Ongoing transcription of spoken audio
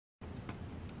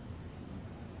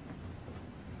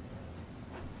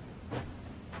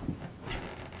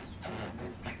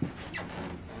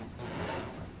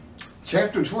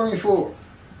Chapter 24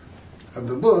 of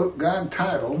the book God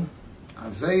titled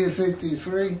Isaiah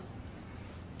 53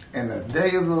 and the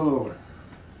Day of the Lord.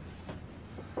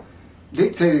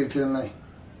 Dictated to me.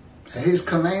 At his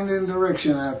command and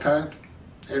direction I typed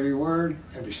every word,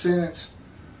 every sentence,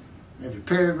 every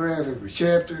paragraph, every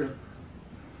chapter,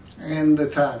 and the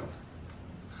title.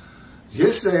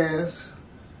 Just as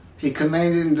he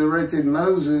commanded and directed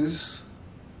Moses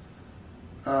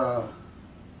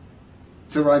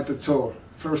to write the Torah,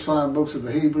 first 5 books of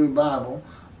the Hebrew Bible,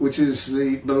 which is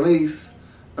the belief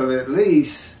of at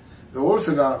least the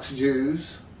Orthodox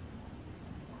Jews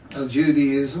of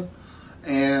Judaism,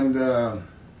 and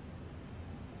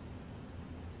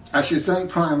I should think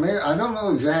primarily, I don't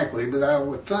know exactly, but I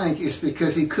would think it's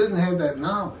because he couldn't have that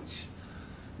knowledge.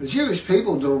 The Jewish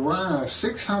people derived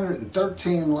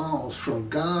 613 laws from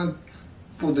God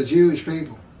for the Jewish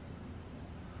people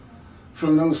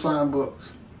from those 5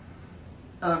 books.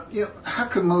 How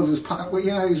could Moses,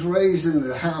 well, he's raised in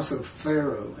the house of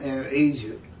Pharaoh in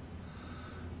Egypt.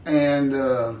 And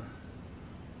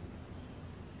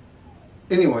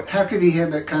anyway, how could he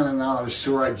have that kind of knowledge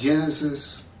to write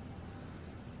Genesis,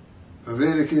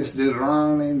 Leviticus,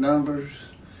 Deuteronomy, Numbers?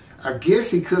 I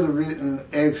guess he could have written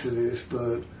Exodus,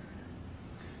 but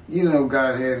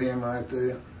God had him right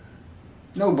there.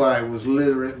 Nobody was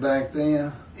literate back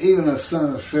then. Even a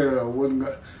son of Pharaoh wouldn't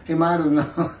go. He might have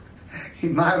known. He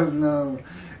might have known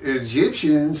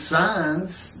Egyptian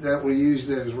signs that were used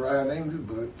as writings,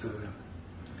 but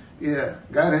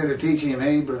God had to teach him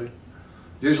Hebrew,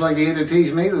 just like he had to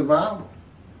teach me the Bible.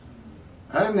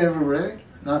 I had never read it,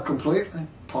 not completely.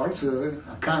 Parts of it,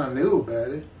 I kind of knew about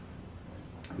it,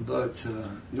 but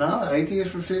no,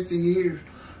 atheist for 50 years.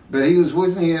 But he was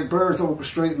with me at birth,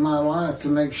 orchestrating my life to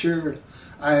make sure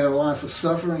I had a life of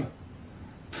suffering,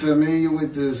 familiar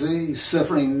with disease,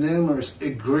 suffering numerous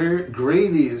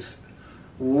grievous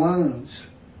wounds.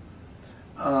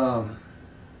 And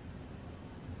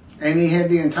he had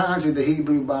the entirety of the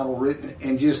Hebrew Bible written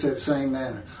in just that same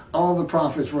manner. All the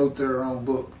prophets wrote their own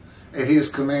book at his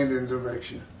command and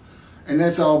direction. And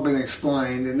that's all been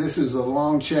explained, and this is a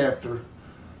long chapter,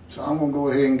 so I'm going to go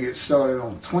ahead and get started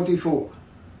on 24.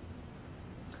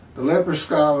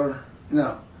 The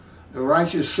the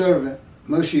righteous servant,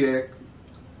 Moshiach,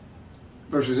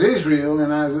 versus Israel in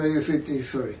Isaiah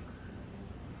 53.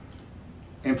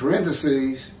 In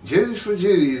parentheses, Jews for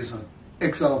Judaism,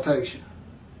 exaltation.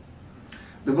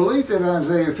 The belief that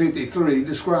Isaiah 53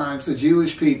 describes the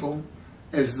Jewish people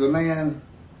as the man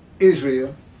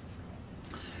Israel,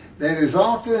 that is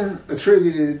often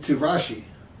attributed to Rashi,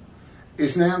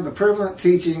 is now the prevalent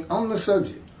teaching on the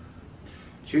subject.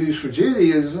 Jews for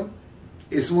Judaism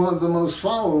is one of the most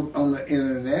followed on the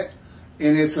internet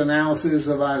in its analysis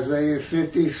of Isaiah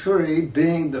 53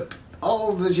 being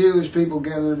all the Jewish people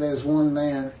gathered as one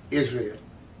man, Israel.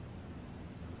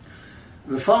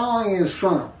 The following is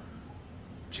from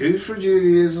Jews for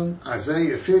Judaism,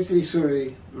 Isaiah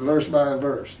 53, verse by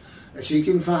verse, that you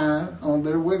can find on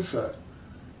their website.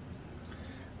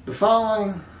 The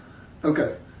following,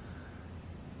 okay,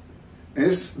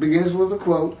 this begins with a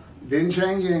quote, didn't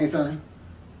change anything.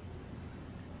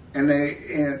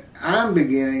 And I'm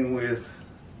beginning with,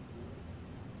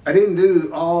 I didn't do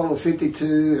all of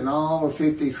 52 and all of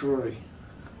 53.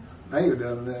 I may have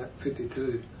done that,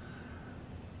 52.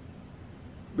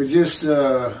 But just,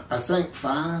 I think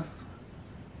 5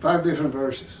 different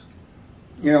verses.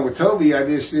 With Toby, I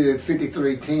just did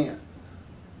 53:10.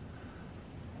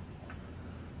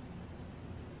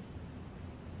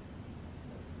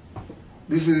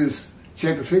 This is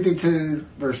chapter 52,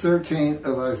 verse 13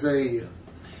 of Isaiah.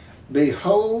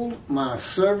 Behold, my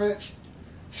servant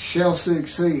shall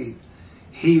succeed.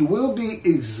 He will be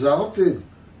exalted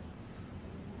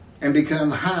and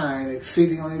become high and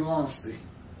exceedingly lofty.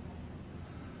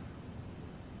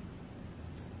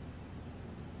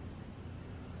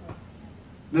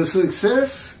 The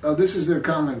success, this is their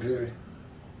commentary.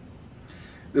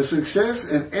 The success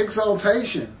and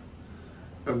exaltation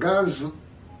of God's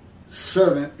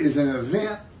servant is an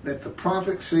event that the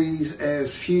prophet sees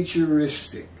as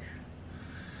futuristic.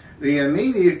 The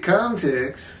immediate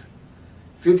context,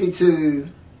 52,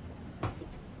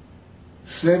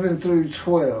 7 through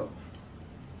 12.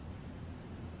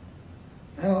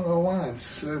 I don't know why it's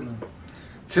 7.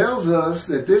 Tells us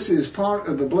that this is part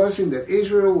of the blessing that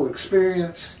Israel will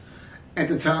experience at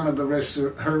the time of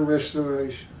her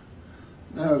restoration.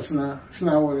 No, it's not. It's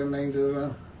not what it means at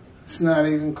all. It's not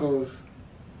even close.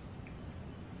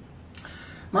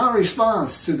 My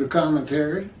response to the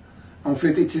commentary on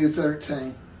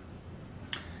 52:13.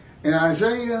 In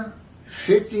Isaiah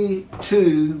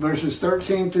 52, verses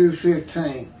 13 through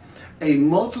 15, a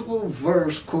multiple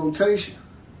verse quotation.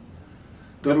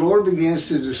 The Lord begins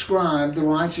to describe the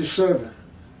righteous servant,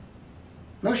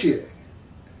 Moshe,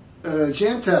 a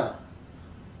Gentile,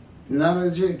 not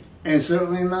a Jew, and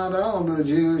certainly not all the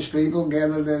Jewish people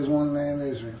gathered as one man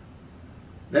Israel.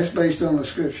 That's based on the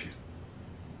scripture.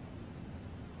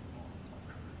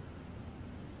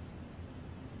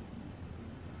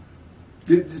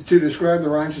 To describe the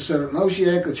righteous servant,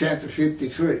 Moshe, chapter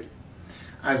 53.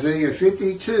 Isaiah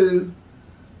 52,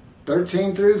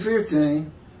 13 through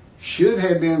 15, should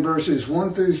have been verses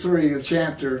 1 through 3 of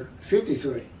chapter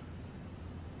 53.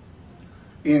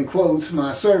 In quotes,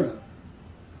 my servant,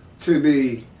 to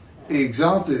be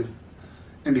exalted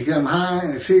and become high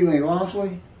and exceedingly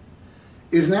lofty,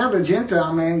 is now the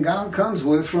Gentile man God comes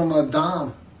with from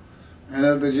Adam, and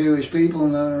of the Jewish people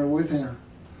none are with him.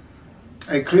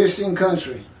 A Christian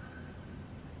country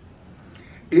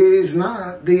is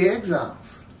not the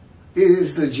exiles. It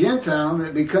is the Gentile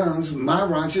that becomes my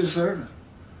righteous servant.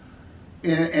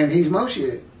 And he's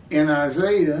Moshe in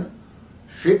Isaiah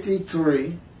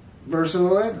 53, verse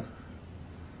 11.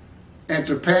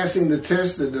 After passing the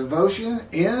test of devotion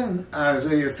in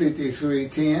Isaiah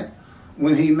 53:10,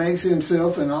 when he makes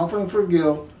himself an offering for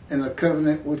guilt in the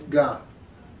covenant with God,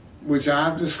 which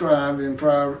I've described in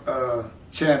prior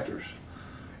chapters.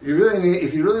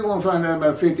 If you really want to find out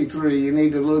about 53, you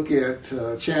need to look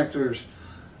at chapters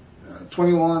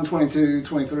 21, 22,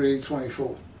 23,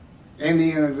 24, and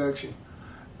the introduction.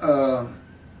 And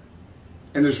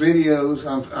there's videos.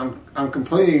 I'm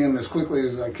completing them as quickly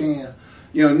as I can.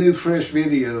 You know, new, fresh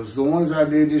videos. The ones I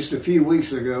did just a few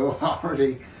weeks ago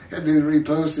already have been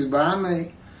reposted by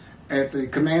me at the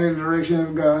command and direction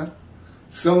of God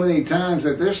so many times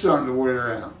that they're starting to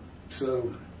wear out.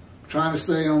 So, trying to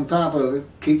stay on top of it,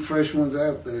 keep fresh ones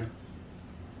out there.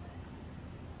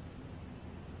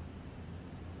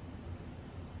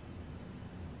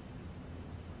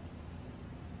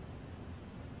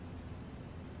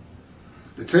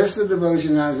 The test of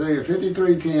devotion, Isaiah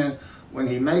 53:10, when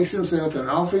he makes himself an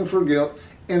offering for guilt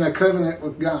in a covenant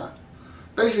with God.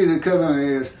 Basically, the covenant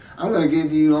is, I'm going to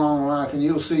give you long life and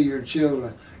you'll see your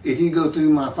children. If you go through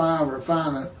my fire of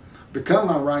refinement, become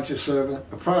my righteous servant,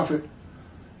 a prophet,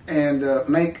 and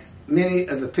make many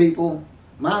of the people,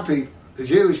 my people, the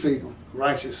Jewish people,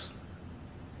 righteous.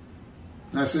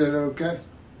 And I said, okay.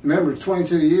 Remember,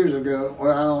 22 years ago,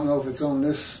 well, I don't know if it's on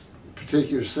this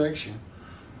particular section,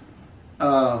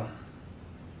 I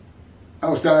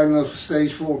was diagnosed with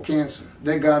stage 4 cancer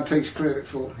that God takes credit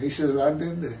for. He says, I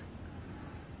did that.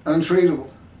 Untreatable.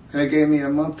 And it gave me a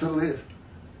month to live.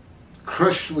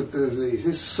 Crushed with the disease.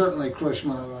 It certainly crushed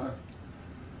my life.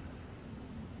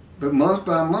 But month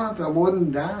by month, I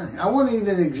wasn't dying. I wasn't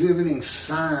even exhibiting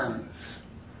signs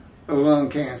of lung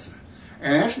cancer.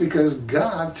 And that's because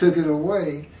God took it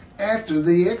away after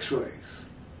the x-rays.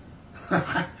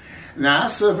 Now, I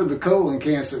suffered the colon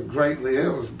cancer greatly.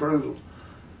 It was brutal.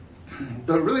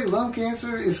 But really, lung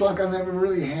cancer, it's like I never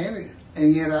really had it.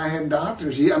 And yet I had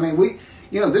doctors. I mean,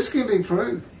 this can be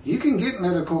proved. You can get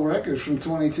medical records from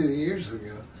 22 years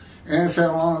ago. And that's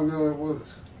how long ago it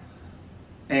was.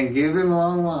 And give him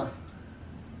long life.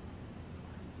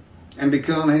 And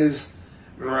become his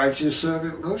righteous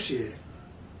servant, Moshe.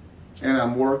 And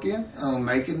I'm working on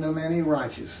making the many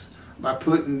righteous by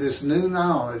putting this new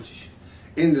knowledge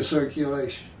into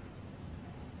circulation.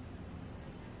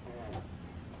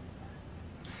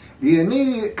 The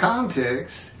immediate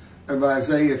context of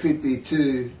Isaiah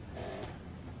 52,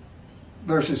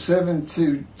 verses 7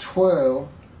 to 12,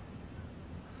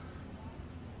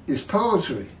 is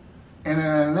poetry and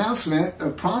an announcement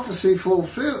of prophecy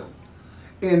fulfilled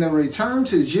in the return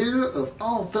to Judah of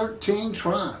all 13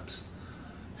 tribes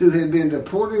who had been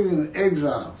deported in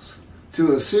exiles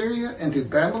to Assyria and to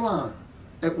Babylon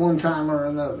at one time or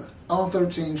another. All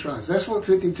 13 tribes. That's what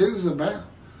 52 is about.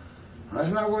 That's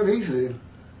not what he said.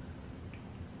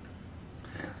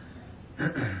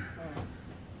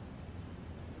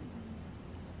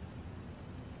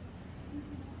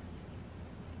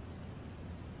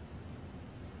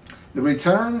 The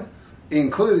return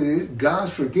included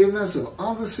God's forgiveness of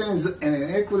all the sins and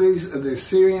iniquities of the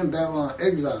Assyrian Babylon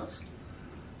exiles.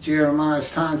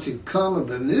 Jeremiah's time to come of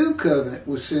the new covenant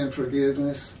with sin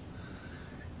forgiveness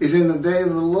is in the day of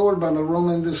the Lord by the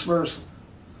Roman dispersal.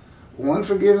 One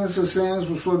forgiveness of sins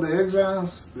was for the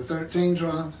exiles, the 13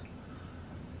 tribes.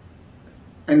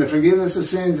 And the forgiveness of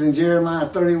sins in Jeremiah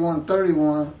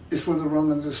 31:31 is for the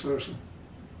Roman dispersal.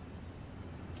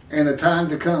 And the time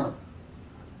to come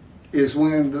is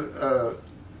when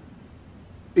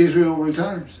Israel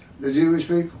returns, the Jewish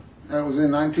people. That was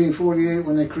in 1948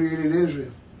 when they created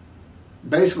Israel.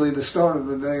 Basically the start of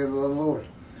the day of the Lord.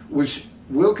 which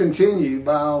will continue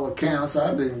by all accounts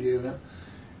I've been given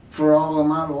for all of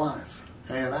my life.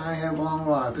 And I have long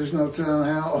life. There's no telling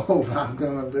how old I'm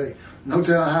going to be. No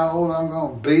telling how old I'm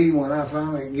going to be when I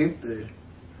finally get there.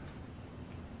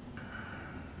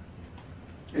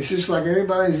 It's just like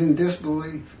everybody's in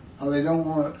disbelief. Or they don't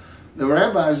want to, the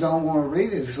rabbis don't want to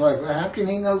read it. It's like, well, how can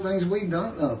he know things we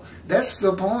don't know? That's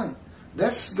the point.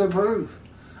 That's the proof.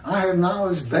 I have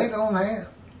knowledge they don't have.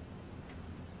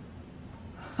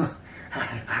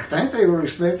 I think they were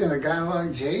expecting a guy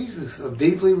like Jesus, a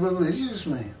deeply religious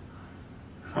man.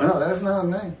 Well, that's not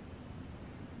me.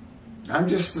 I'm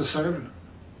just the servant.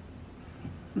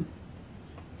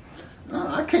 No,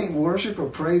 I can't worship or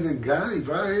pray to God. He's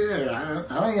right here.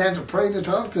 I don't even have to pray to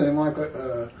talk to him like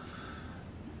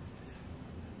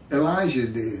Elijah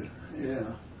did.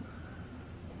 Yeah.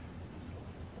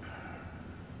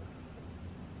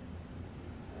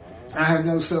 I have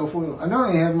no self-will. I don't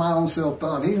even have my own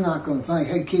self-thought. He's not going to think,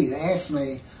 hey, Keith, ask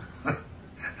me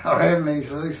or have me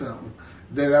say something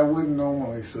that I wouldn't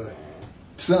normally say.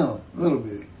 Some, a little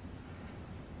bit.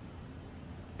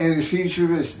 And it's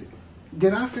futuristic.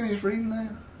 Did I finish reading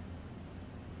that?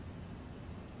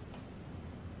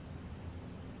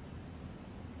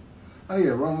 Oh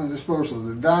yeah, Roman dispersal,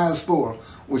 the diaspora,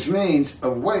 which means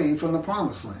away from the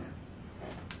promised land.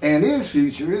 And is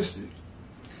futuristic.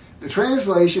 The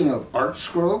translation of Art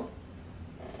Scroll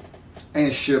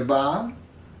and Shabbat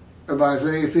of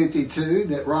Isaiah 52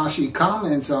 that Rashi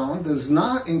comments on does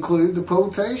not include the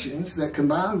quotations that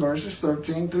combine verses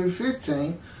 13 through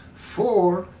 15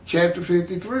 for chapter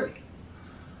 53,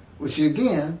 which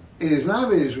again is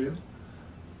not Israel,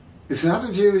 it's not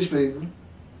the Jewish people,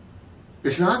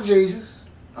 it's not Jesus,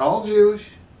 all Jewish.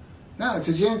 No, it's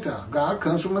a Gentile. God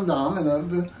comes from Adam and of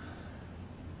the,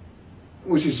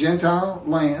 which is Gentile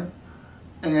land,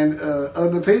 and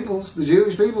of the peoples, the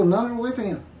Jewish people, none are with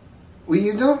him. Well,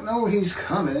 you don't know he's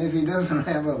coming if he doesn't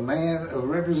have a man of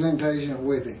representation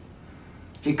with him.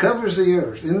 He covers the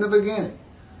earth in the beginning.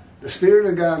 The Spirit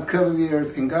of God covered the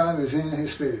earth, and God is in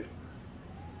his Spirit.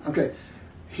 Okay,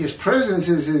 his presence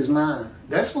is his mind.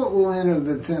 That's what will enter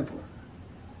the temple.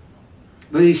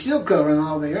 But he's still covering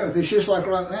all the earth. It's just like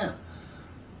right now.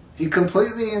 He's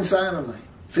completely inside of me,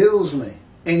 fills me,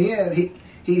 and yet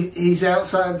he's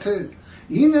outside too.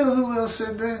 You know who else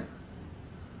said that?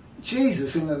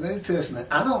 Jesus in the New Testament.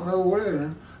 I don't know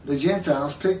where the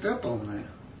Gentiles picked up on that.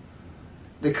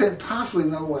 They couldn't possibly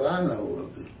know what I know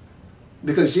of it.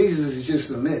 Because Jesus is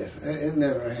just a myth. It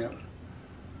never happened.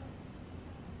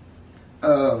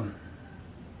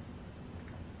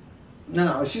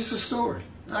 No, it's just a story.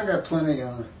 I got plenty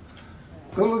on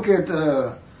it. Go look at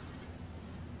the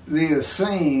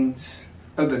Essenes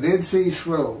of the Dead Sea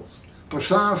Scrolls.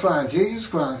 Personified Jesus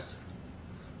Christ,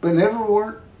 but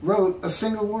never wrote a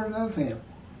single word of him.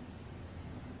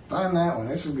 Find that one.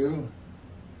 That's a good one.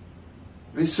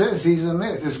 It says he's a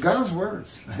myth. It's God's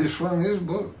words. It's from his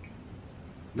book.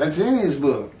 That's in his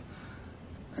book.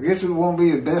 I guess it won't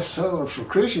be a bestseller for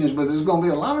Christians, but there's going to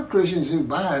be a lot of Christians who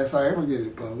buy it if I ever get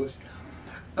it published.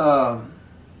 God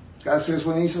says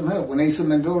we need some help. We need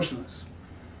some endorsements.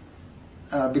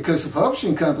 Because the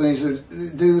publishing companies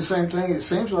do the same thing it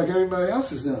seems like everybody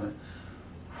else is doing.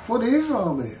 What is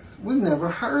all this? We've never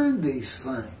heard these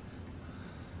things.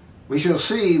 We shall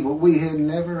see what we had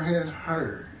never had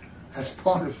heard. That's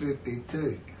part of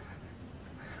 52.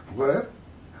 What?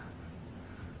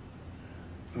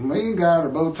 Me and God are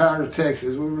both tired of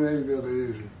Texas. We're ready to go to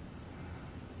Israel.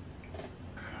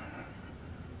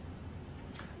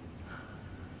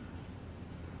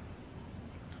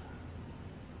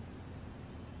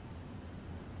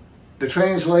 The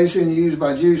translation used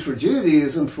by Jews for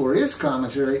Judaism for its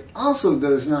commentary also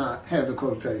does not have the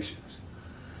quotations.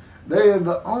 They are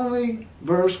the only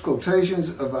verse quotations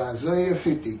of Isaiah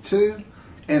 52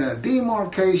 and a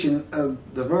demarcation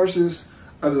of the verses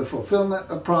of the fulfillment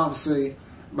of prophecy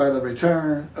by the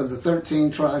return of the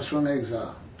 13 tribes from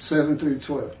exile, 7 through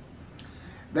 12.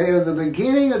 They are the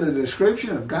beginning of the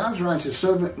description of God's righteous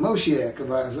servant Moshiach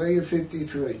of Isaiah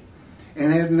 53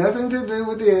 and have nothing to do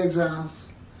with the exiles,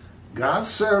 God's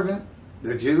servant,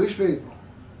 the Jewish people.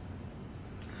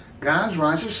 God's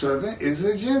righteous servant is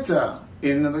a Gentile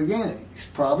in the beginning. He's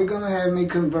probably going to have me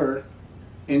convert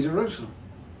in Jerusalem.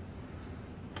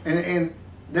 And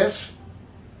that's,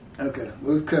 okay,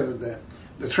 we've covered that.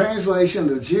 The translation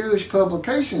of the Jewish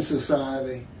Publication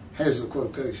Society has the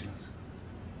quotations.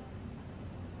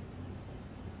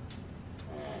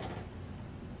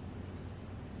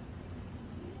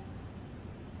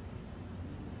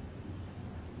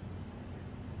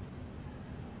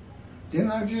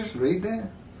 Didn't I just read that?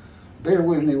 Bear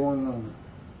with me one moment.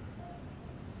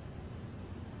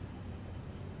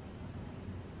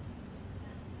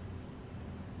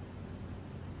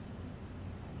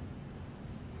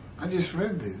 I just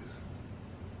read this.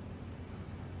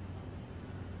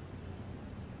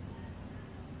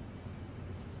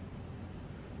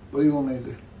 What do you want me to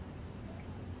do?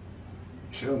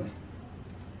 Show me.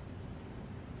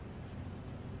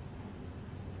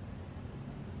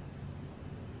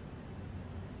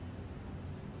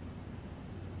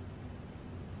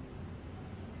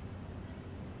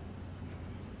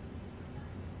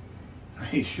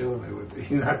 He's showing me what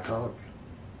he's not talking.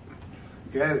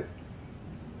 Got it?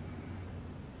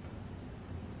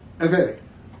 Okay.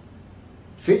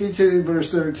 52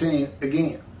 verse 13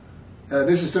 again.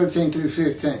 This is 13 through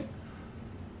 15.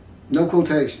 No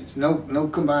quotations, no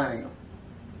combining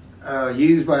them.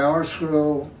 Used by Art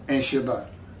Scroll and Shabbat.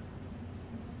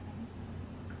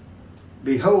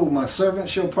 Behold, my servant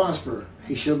shall prosper.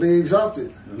 He shall be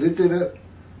exalted, lifted up,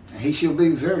 and he shall be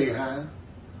very high.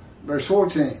 Verse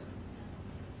 14.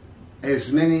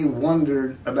 As many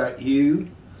wondered about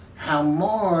you, how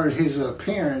marred his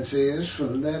appearance is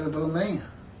from that of a man,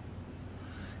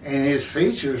 and his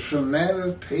features from that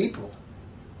of people.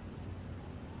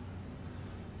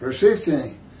 Verse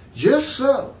 15, just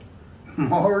so,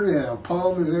 marred and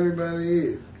appalled as everybody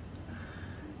is,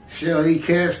 shall he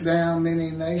cast down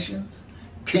many nations?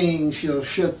 Kings shall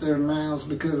shut their mouths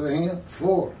because of him.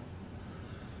 For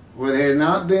what had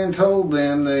not been told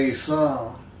them they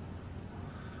saw,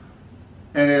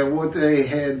 and at what they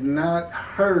had not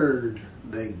heard,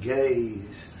 they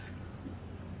gazed.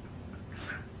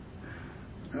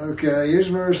 Okay, here's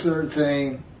verse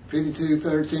 13, 52,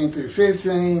 13 through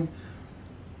 15,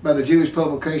 by the Jewish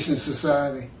Publication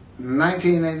Society,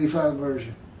 1985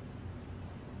 version.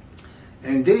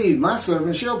 Indeed, my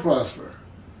servant shall prosper,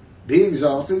 be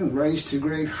exalted and raised to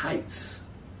great heights.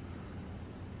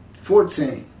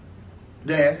 14.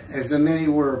 That, as the many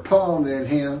were appalled at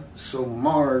him, so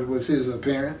marred was his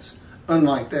appearance,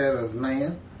 unlike that of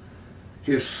man,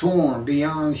 his form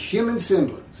beyond human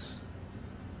semblance.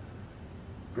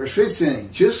 Verse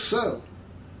 15, just so,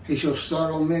 he shall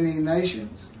startle many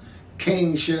nations.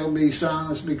 Kings shall be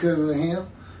silenced because of him,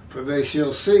 for they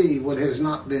shall see what has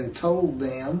not been told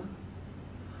them,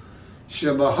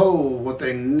 shall behold what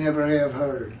they never have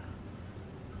heard.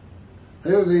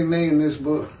 There will be me in this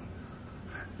book.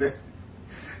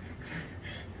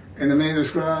 And the man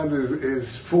described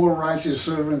is 4 righteous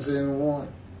servants in one.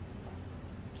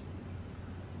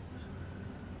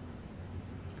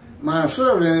 My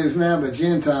servant is now the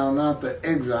Gentile, not the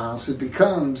exiles, who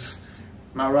becomes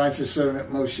my righteous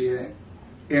servant Moshe.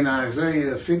 In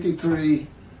Isaiah 53,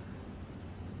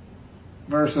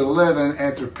 verse 11,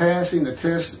 after passing the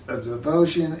test of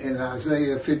devotion in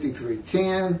Isaiah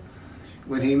 53:10,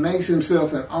 when he makes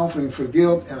himself an offering for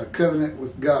guilt and a covenant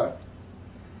with God.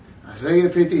 Isaiah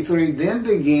 53 then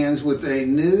begins with a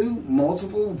new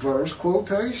multiple verse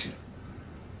quotation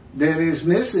that is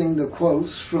missing the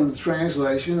quotes from the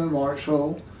translation of Art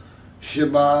Scroll,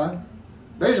 Shabbat.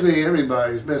 Basically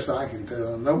everybody's, best I can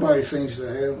tell. Nobody seems to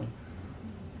have them.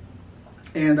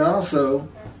 And also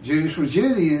Jews for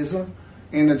Judaism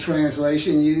in the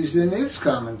translation used in its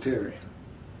commentary.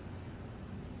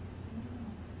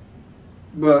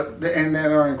 And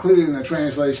that are included in the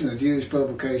translation of the Jewish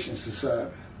Publication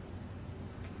Society.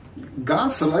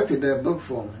 God selected that book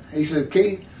for me. He said,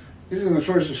 Keith, this is in the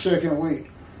first or second week.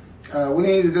 We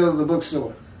need to go to the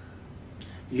bookstore.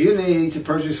 You need to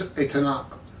purchase a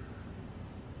Tanakh.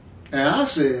 And I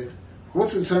said,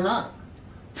 what's a Tanakh?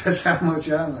 That's how much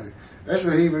I know. That's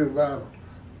the Hebrew Bible.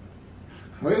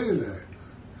 What is that?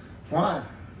 Why?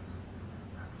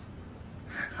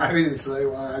 I didn't say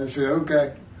why. I just said,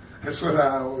 okay. That's what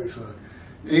I always say.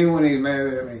 Even when he's mad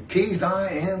at me, Keith, I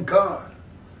am God.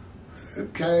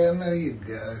 Okay, I know you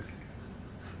guys.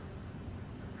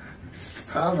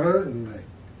 Stop hurting me.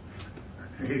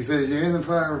 He says, you're in the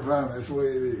fire refinement. That's the way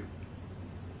it is.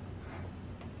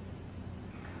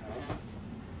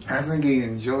 I think he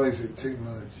enjoys it too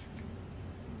much.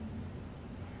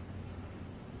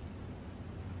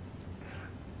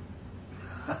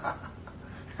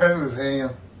 That was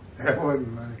him. That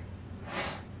wasn't me.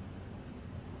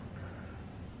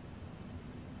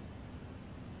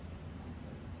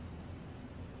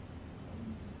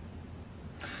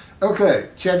 Okay,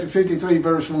 chapter 53,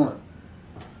 verse 1.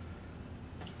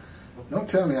 Don't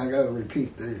tell me I got to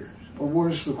repeat theirs. Well,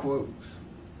 where's the quotes?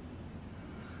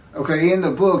 Okay, in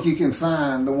the book you can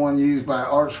find the one used by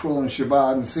Art Scroll and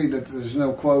Shabbat and see that there's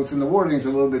no quotes, and the wording's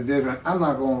a little bit different. I'm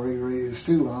not going to reread it. It's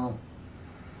too long.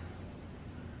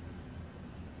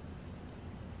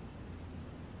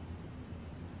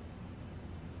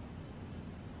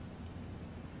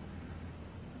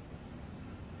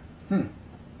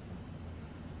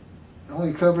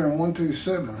 Only covering 1 through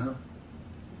 7, huh?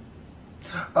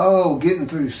 Oh, getting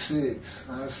through 6.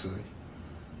 I see.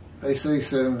 They say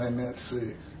 7, they meant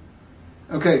 6.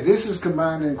 Okay, this is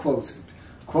combined in quotes.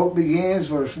 Quote begins,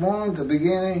 verse 1, the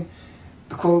beginning.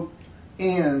 The quote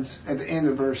ends at the end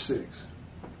of verse 6.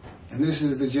 And this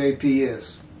is the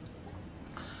JPS.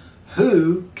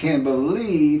 Who can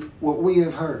believe what we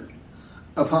have heard?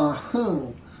 Upon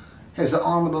whom has the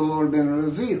arm of the Lord been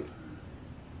revealed?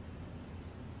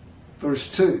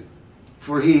 Verse 2.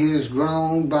 For he has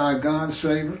grown by God's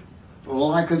favor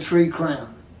like a tree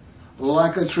crown,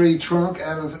 like a tree trunk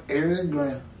out of arid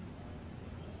ground.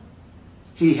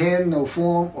 He had no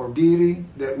form or beauty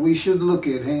that we should look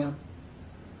at him,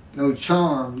 no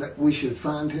charm that we should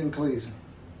find him pleasing.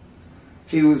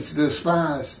 He was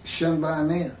despised, shunned by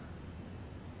men,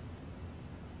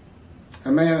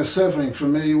 a man of suffering,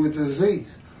 familiar with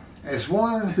disease. As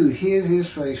one who hid his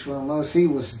face from us, he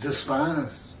was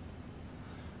despised.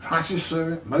 Righteous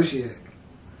servant, Moshiach,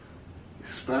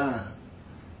 despised.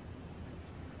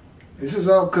 This is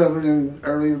all covered in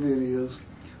earlier videos.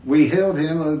 We held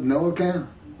him of no account.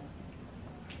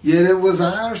 Yet it was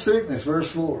our sickness, verse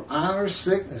 4, our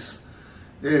sickness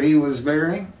that he was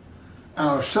bearing,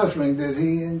 our suffering that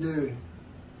he endured.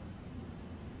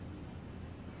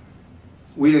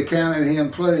 We accounted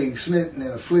him plagued, smitten,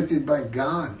 and afflicted by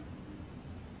God.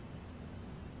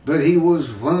 But he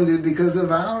was wounded because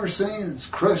of our sins,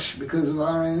 crushed because of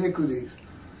our iniquities.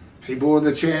 He bore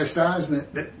the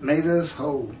chastisement that made us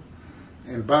whole.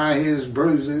 And by his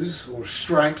bruises, or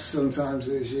stripes sometimes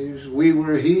is used, we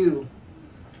were healed.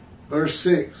 Verse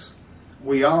 6,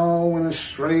 we all went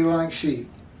astray like sheep,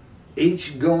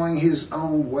 each going his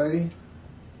own way.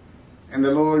 And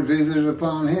the Lord visited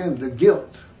upon him the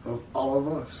guilt of all of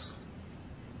us.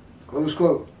 Close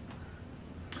quote.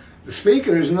 The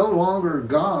speaker is no longer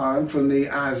God from the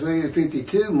Isaiah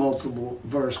 52 multiple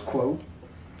verse quote,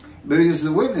 but it is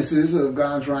the witnesses of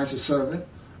God's righteous servant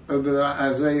of the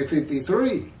Isaiah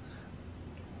 53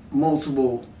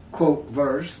 multiple quote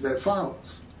verse that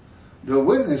follows. The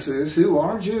witnesses, who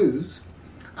are Jews,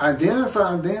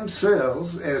 identified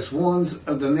themselves as ones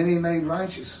of the many made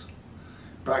righteous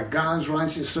by God's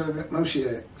righteous servant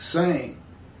Moshiach, saying,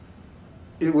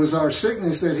 it was our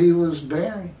sickness that he was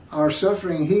bearing, our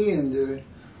suffering he endured.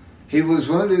 He was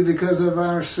wounded because of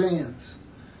our sins,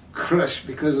 crushed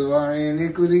because of our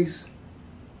iniquities.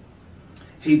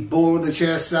 He bore the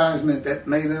chastisement that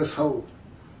made us whole,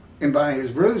 and by his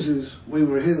bruises we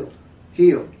were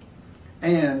healed.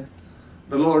 And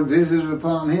the Lord visited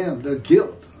upon him the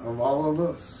guilt of all of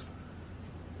us.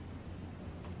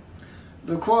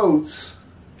 The quotes,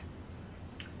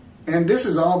 and this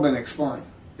has all been explained.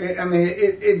 I mean,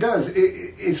 it does.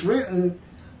 It's written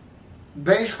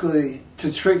basically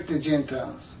to trick the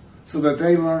Gentiles so that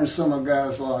they learn some of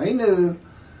God's law. He knew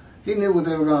what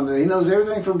they were going to do. He knows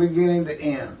everything from beginning to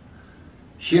end.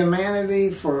 Humanity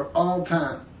for all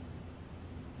time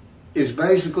is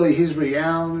basically his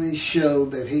reality show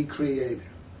that he created.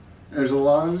 There's a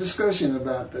lot of discussion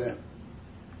about that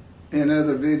in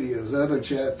other videos, other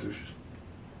chapters.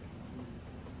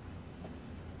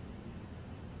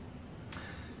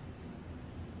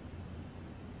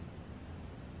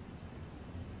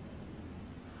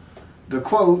 The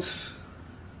quotes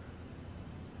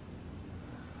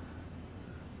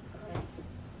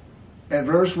at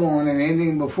verse 1 and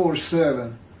ending before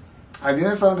 7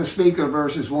 identify the speaker of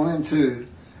verses 1 and 2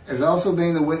 as also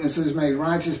being the witnesses made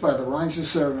righteous by the righteous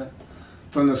servant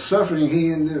from the suffering he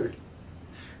endured.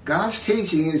 God's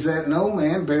teaching is that no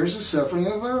man bears the suffering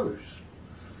of others.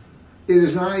 It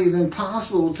is not even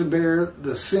possible to bear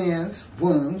the sins,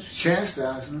 wounds,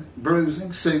 chastisement,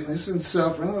 bruising, sickness, and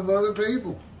suffering of other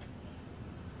people.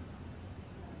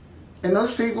 And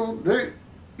those people, there's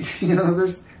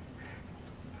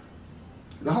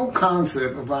the whole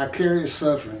concept of vicarious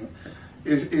suffering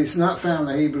is not found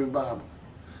in the Hebrew Bible.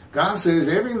 God says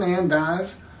every man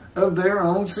dies of their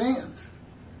own sins.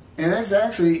 And that's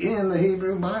actually in the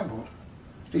Hebrew Bible.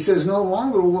 He says no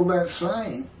longer will that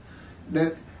saying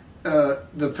that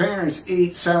the parents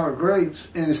eat sour grapes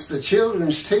and it's the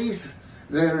children's teeth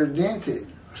that are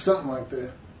dented or something like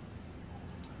that.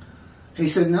 He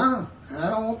said, no, I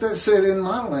don't want that said in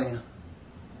my land.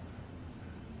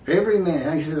 Every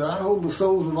man, he says, I hold the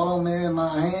souls of all men in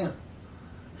my hand.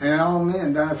 And all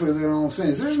men die for their own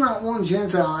sins. There's not one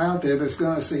Gentile out there that's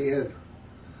going to see heaven.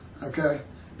 Okay?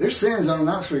 Their sins are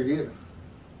not forgiven.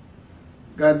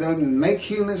 God doesn't make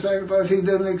human sacrifice. He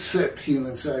doesn't accept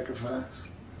human sacrifice.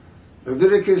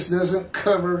 Leviticus doesn't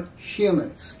cover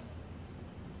humans.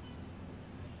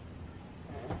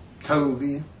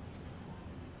 Tovia.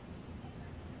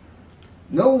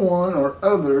 No one or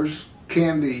others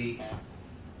can be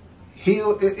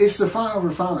It's the fire of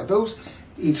refinement.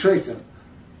 He tricked them.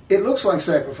 It looks like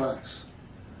sacrifice.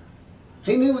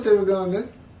 He knew what they were going to do.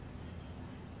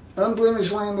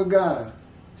 Unblemished Lamb of God.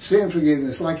 Sin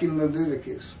forgiveness, like in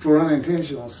Leviticus, for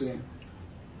unintentional sin.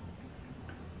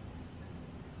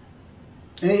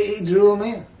 And he drew them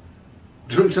in.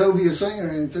 Drew Toby Singer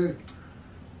in too.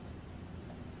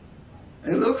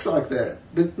 It looks like that.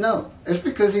 But no, it's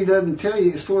because he doesn't tell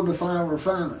you it's for the fire of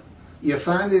refinement. You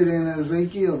find it in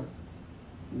Ezekiel,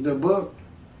 the book.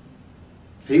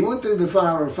 He went through the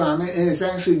fire of refinement, and it's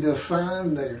actually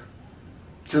defined there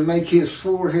to make his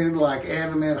forehead like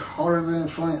adamant, harder than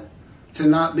flint, to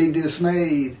not be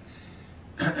dismayed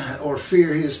or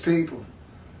fear his people.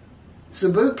 It's a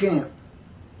boot camp.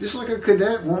 Just like a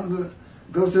cadet wanting to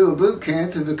go through a boot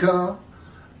camp to become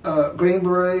a Green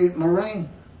Beret Marine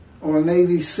or a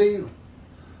Navy SEAL,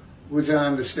 which I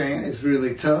understand is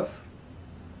really tough.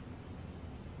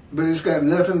 But it's got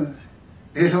nothing,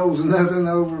 it holds nothing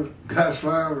over God's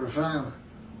fire of refinement.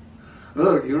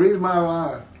 Look, you read my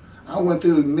life. I went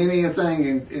through many a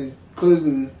thing,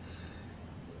 including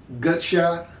gut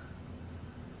shot,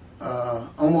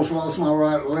 almost lost my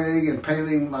right leg,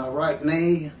 impaling my right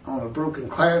knee on a broken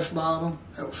glass bottle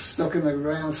that was stuck in the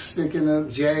ground, sticking up,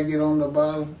 jagged on the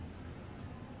bottom.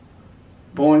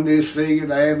 Born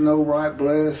disfigured, I have no right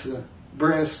breast, and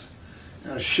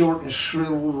a short and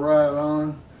shriveled right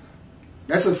arm.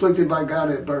 That's afflicted by God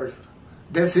at birth.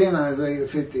 That's in Isaiah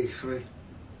 53.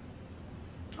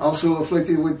 Also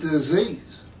afflicted with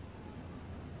disease.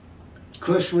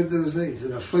 Crushed with disease.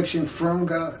 An affliction from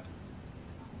God.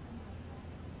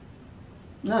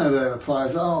 None of that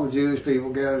applies to all the Jewish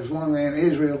people gathered as one man,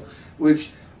 Israel,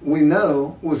 which we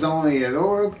know was only at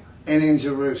Oreb and in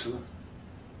Jerusalem,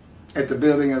 at the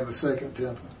building of the second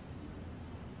temple.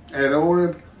 At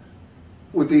Oreb,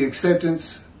 with the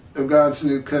acceptance of God's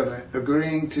new covenant,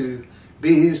 agreeing to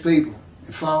be his people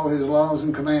and follow his laws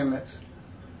and commandments,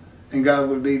 and God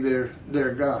would be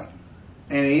their God.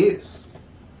 And he is.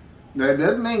 That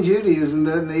doesn't mean Judaism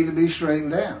doesn't need to be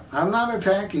straightened out. I'm not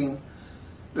attacking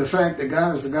the fact that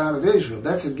God is the God of Israel.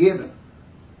 That's a given.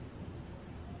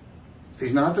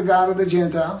 He's not the God of the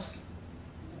Gentiles,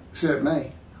 except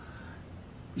me.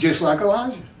 Just like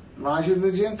Elijah. Elijah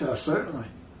the Gentile, certainly.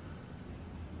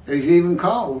 He's even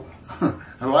called.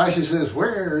 Elisha says,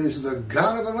 where is the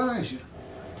God of Elijah?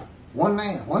 One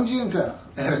man, one Gentile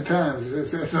at a time.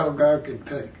 That's all God can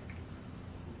take.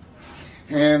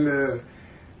 And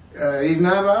he's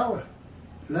not Allah.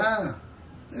 No,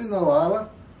 there's no Allah.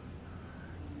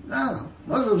 No,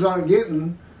 Muslims aren't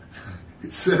getting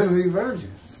 70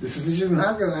 virgins. This is just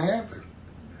not going to happen.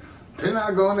 They're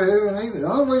not going to heaven either. The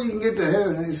only way you can get to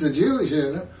heaven, it's a Jewish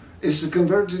heaven, is to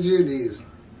convert to Judaism.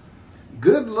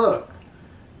 Good luck,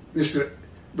 Mr.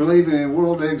 Believing in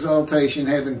world exaltation,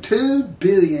 having 2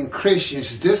 billion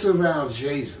Christians disavow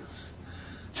Jesus,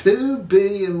 2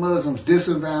 billion Muslims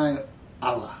disavowing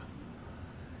Allah,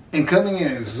 and coming in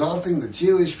and exalting the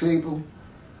Jewish people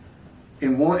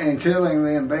and telling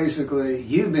them basically,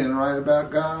 you've been right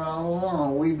about God all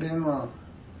along, we've been wrong.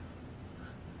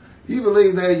 You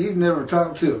believe that, you've never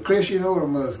talked to a Christian or a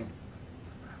Muslim.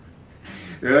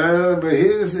 But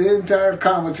his entire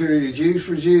commentary to Jews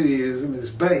for Judaism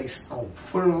is based on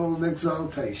world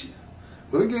exaltation.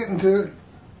 We're getting to it.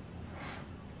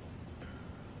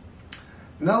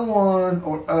 No one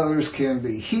or others can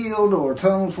be healed or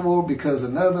atoned for because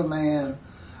another man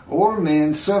or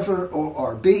men suffer or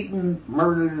are beaten,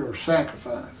 murdered, or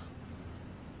sacrificed.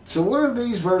 So what are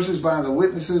these verses by the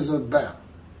witnesses about?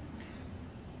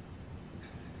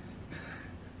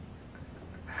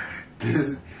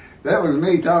 That was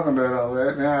me talking about all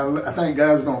that. Now, I think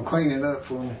God's going to clean it up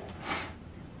for me.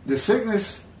 The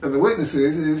sickness of the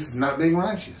witnesses is not being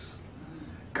righteous.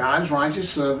 God's righteous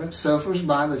servant suffers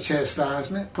by the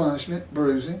chastisement, punishment,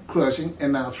 bruising, crushing,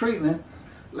 and maltreatment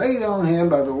laid on him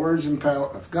by the words and power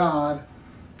of God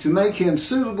to make him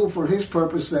suitable for his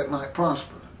purpose that might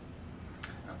prosper.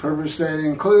 A purpose that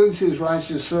includes his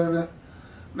righteous servant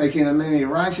making the many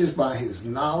righteous by his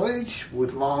knowledge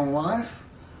with long life,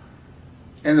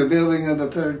 and the building of the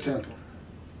third temple.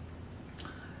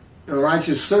 The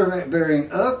righteous servant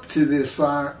bearing up to this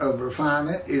fire of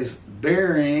refinement is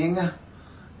bearing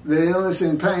the illness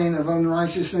and pain of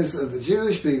unrighteousness of the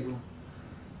Jewish people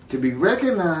to be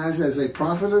recognized as a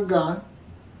prophet of God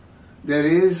that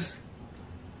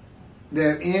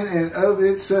in and of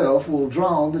itself will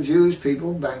draw the Jewish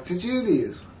people back to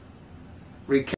Judaism.